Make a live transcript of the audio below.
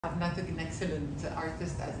I'm not an excellent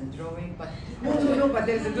artist as in drawing, but no, but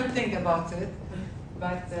there's a good thing about it.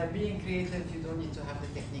 But being creative, you don't need to have the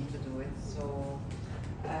technique to do it. So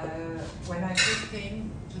when I first came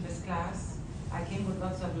to this class, I came with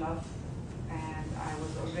lots of love, and I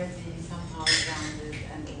was already somehow grounded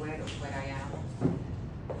and aware of where I am.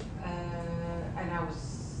 And I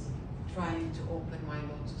was trying to open my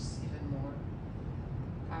lotus even more.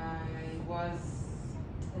 I was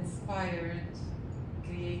inspired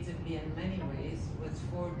creatively in many ways with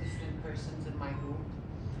 4 different persons in my group,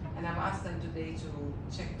 and I've asked them today to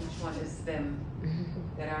check which one is them.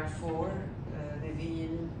 There are 4,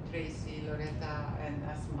 Naveen, Tracy, Loretta, and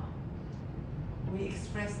Asma. We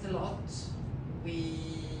expressed a lot.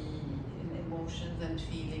 In emotions and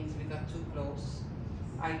feelings, we got too close.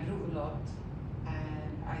 I grew a lot,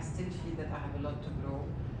 and I still feel that I have a lot to grow.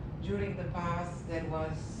 During the past, there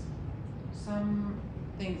was some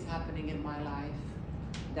things happening in my life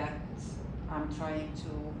that I'm trying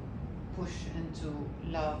to push into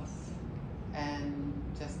love and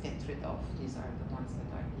just get rid of. These are the ones that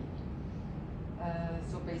are here.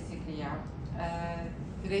 So basically, yeah.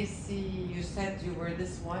 Tracy, you said you were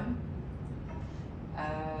this one.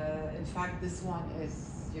 In fact, this one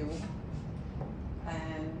is you.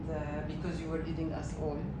 And because you were leading us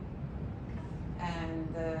all.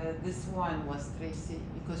 And this one was Tracy,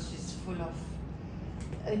 because she's full of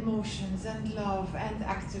emotions and love and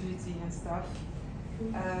activity and stuff.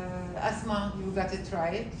 Asma, you got it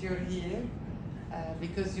right. You're here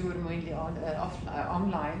because you were mainly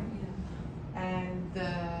online. And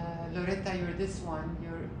Loretta, you're this one.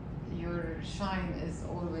 Your shine is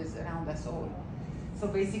always around us all. So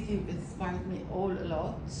basically, you inspired me all a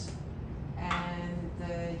lot,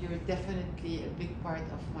 and you're definitely a big part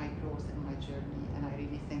of my growth and my journey. And I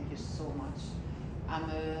really thank you so much.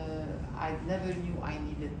 I never knew I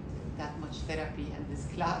needed that much therapy, and this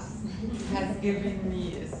class has given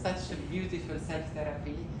me such a beautiful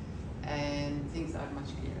self-therapy, and things are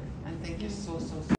much clearer. And thank you so